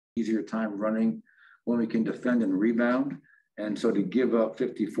easier time running when we can defend and rebound. And so to give up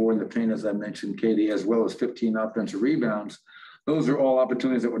 54 in the paint, as I mentioned, Katie, as well as 15 offensive rebounds, those are all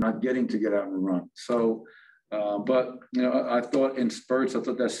opportunities that we're not getting to get out and run. So, but, I thought in spurts, I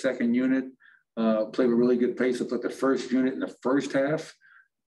thought that second unit played with really good pace. I thought the first unit in the first half,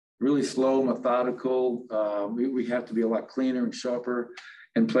 really slow, methodical. We have to be a lot cleaner and sharper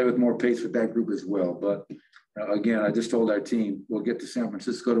and play with more pace with that group as well. But again, I just told our team, we'll get to San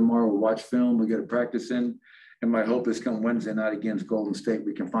Francisco tomorrow. We'll watch film. We'll get a practice in. And my hope is come Wednesday night against Golden State,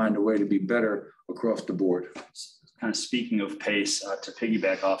 we can find a way to be better across the board. Kind of speaking of pace, to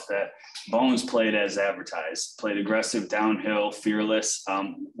piggyback off that, Bones played as advertised, played aggressive, downhill, fearless.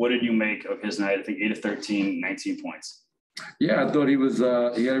 What did you make of his night? I think 8 of 13, 19 points. Yeah, I thought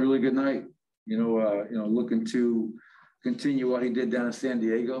he had a really good night. Looking to continue what he did down in San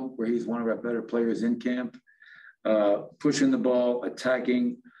Diego, where he's one of our better players in camp, pushing the ball,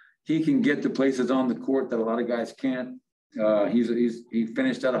 attacking. He can get to places on the court that a lot of guys can't. He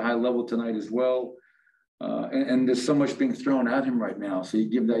finished at a high level tonight as well. And there's so much being thrown at him right now. So you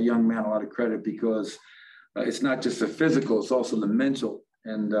give that young man a lot of credit because it's not just the physical, it's also the mental.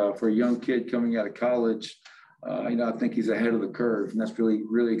 And for a young kid coming out of college, I think he's ahead of the curve. And that's really,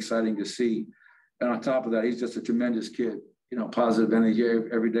 really exciting to see. And on top of that, he's just a tremendous kid, positive energy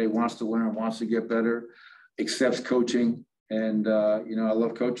every day, wants to learn, wants to get better, accepts coaching. And, I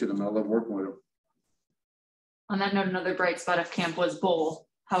love coaching him. I love working with him. On that note, another bright spot of camp was Bol.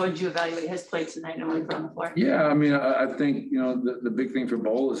 How would you evaluate his play tonight and what he put on the floor? Yeah, I think, the big thing for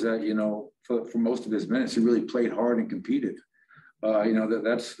Bol is that, for most of his minutes, he really played hard and competed.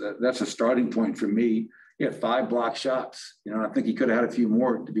 That's a starting point for me. He had 5 block shots. I think he could have had a few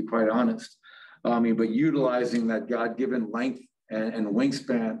more, to be quite honest. But utilizing that God-given length and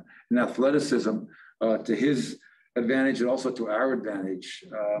wingspan and athleticism to his advantage and also to our advantage.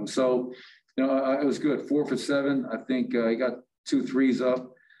 It was good. 4 for 7. I think he got 2 threes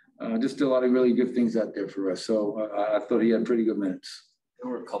up. Just did a lot of really good things out there for us. So I thought he had pretty good minutes.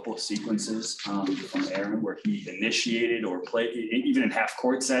 There were a couple of sequences from Aaron where he initiated or played, even in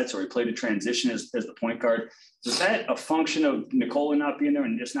half-court sets, or he played a transition as the point guard. Is that a function of Nikola not being there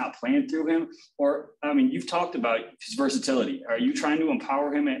and just not playing through him? Or, you've talked about his versatility. Are you trying to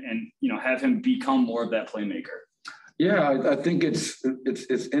empower him and have him become more of that playmaker? Yeah, I think it's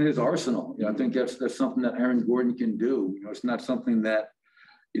in his arsenal. I think that's something that Aaron Gordon can do. It's not something that,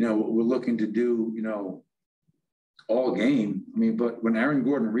 we're looking to do, all game. But when Aaron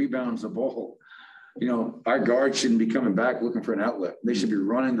Gordon rebounds the ball, our guards shouldn't be coming back looking for an outlet. They should be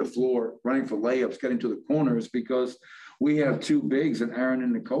running the floor, running for layups, getting to the corners, because we have 2 bigs in Aaron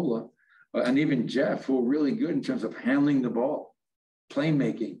and Nikola, and even Jeff, who are really good in terms of handling the ball,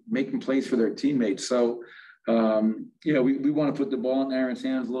 playmaking, making plays for their teammates. So, we want to put the ball in Aaron's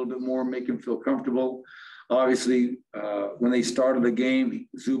hands a little bit more, make him feel comfortable. Obviously, when they started the game,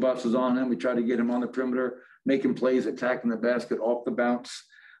 Zubats was on him. We tried to get him on the perimeter, making plays, attacking the basket off the bounce.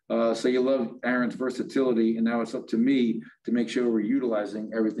 So you love Aaron's versatility, and now it's up to me to make sure we're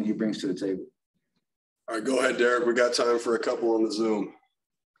utilizing everything he brings to the table. All right, go ahead, Derek. We got time for a couple on the Zoom.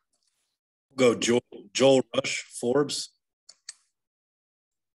 Go Joel Rush, Forbes.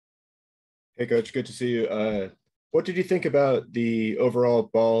 Hey, Coach, good to see you. What did you think about the overall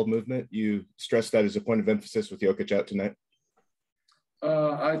ball movement? You stressed that as a point of emphasis with Jokic out tonight.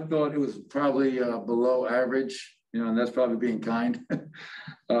 I thought it was probably below average, and that's probably being kind.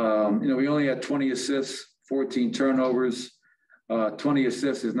 We only had 20 assists, 14 turnovers. 20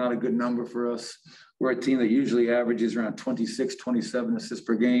 assists is not a good number for us. We're a team that usually averages around 26, 27 assists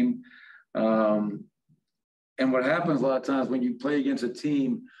per game. And what happens a lot of times when you play against a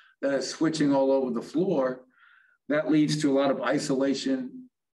team that is switching all over the floor, that leads to a lot of isolation,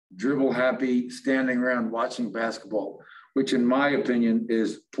 dribble happy, standing around watching basketball, which in my opinion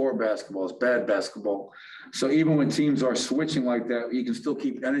is poor basketball, it's bad basketball. So even when teams are switching like that, you can still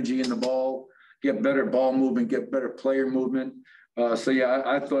keep energy in the ball, get better ball movement, get better player movement. I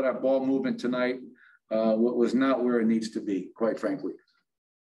thought our ball movement tonight was not where it needs to be, quite frankly.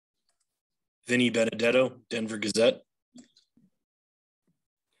 Vinny Benedetto, Denver Gazette.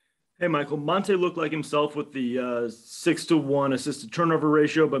 Hey, Michael, Monte looked like himself with the 6-to-1 assist to turnover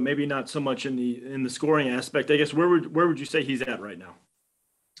ratio, but maybe not so much in the scoring aspect. I guess where would you say he's at right now?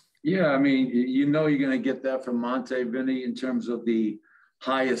 Yeah, you're going to get that from Monte, Vinny, in terms of the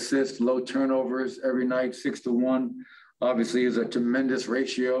high assists, low turnovers every night, 6-to-1. Obviously, is a tremendous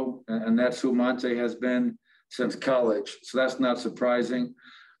ratio, and that's who Monte has been since college. So that's not surprising.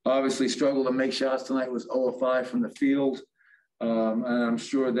 Obviously, struggled to make shots tonight, was 0 of 5 from the field. And I'm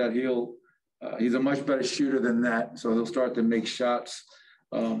sure that he's a much better shooter than that. So he'll start to make shots.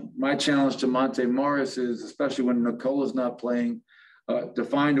 My challenge to Monte Morris is, especially when Nicola's not playing, to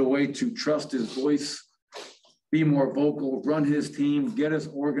find a way to trust his voice, be more vocal, run his team, get us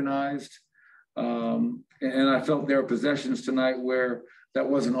organized. And I felt there were possessions tonight where that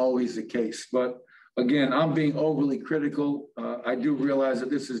wasn't always the case. But again, I'm being overly critical. I do realize that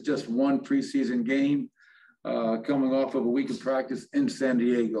this is just one preseason game coming off of a week of practice in San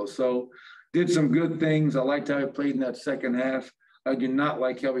Diego. So did some good things. I liked how he played in that second half. I do not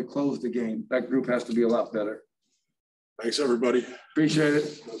like how he closed the game. That group has to be a lot better. Thanks, everybody. Appreciate it.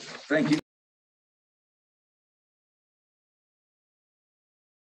 Thank you.